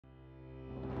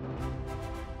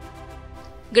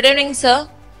Good evening, sir.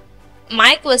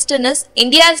 My question is,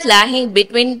 India is lagging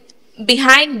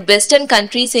behind Western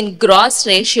countries in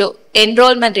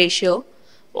enrollment ratio.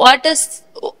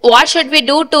 What should we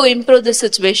do to improve the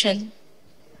situation?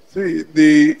 See,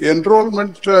 the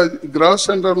gross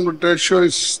enrollment ratio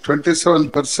is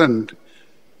 27%.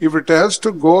 If it has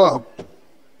to go up,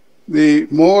 the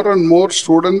more and more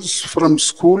students from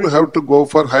school have to go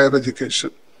for higher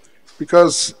education.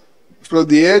 Because from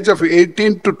the age of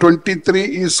 18 to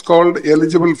 23 is called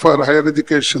eligible for higher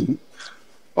education.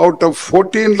 Out of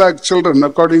 14 lakh children,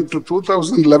 according to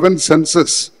 2011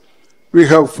 census, we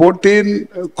have 14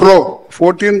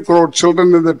 crore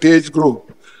children in that age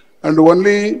group. And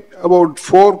only about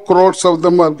 4 crores of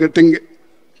them are getting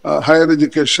higher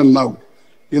education now.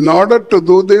 In order to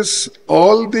do this,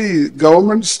 all the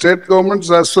governments, state governments,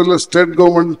 as well as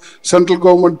central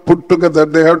government put together,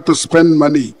 they have to spend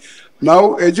money.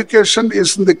 Now, education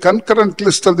is in the concurrent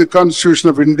list of the Constitution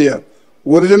of India.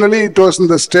 Originally, it was in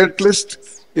the state list.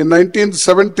 In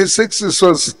 1976, this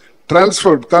was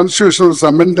transferred. Constitution was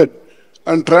amended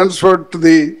and transferred to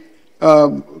the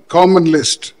common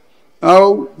list.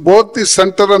 Now, both the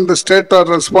center and the state are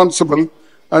responsible,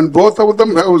 and both of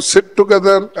them have to sit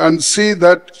together and see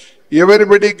that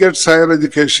everybody gets higher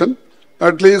education.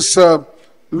 At least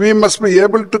we must be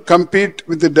able to compete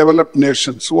with the developed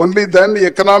nations. Only then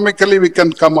economically we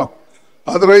can come up.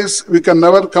 Otherwise, we can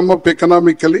never come up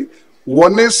economically.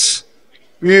 One is,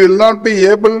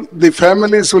 the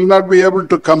families will not be able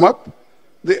to come up.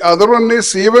 The other one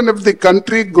is, even if the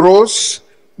country grows,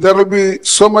 there will be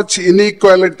so much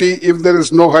inequality if there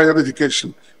is no higher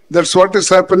education. That's what is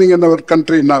happening in our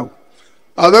country now.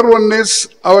 Other one is,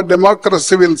 our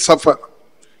democracy will suffer.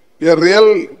 A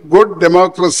real good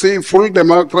democracy, full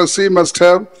democracy, must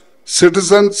have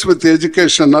citizens with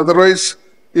education. Otherwise,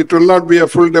 it will not be a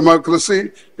full democracy.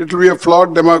 It will be a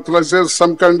flawed democracy,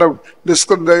 some kind of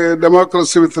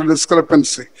democracy with a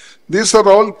discrepancy. These are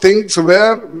all things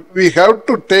where we have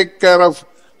to take care of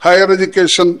higher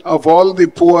education of all the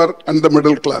poor and the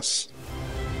middle class.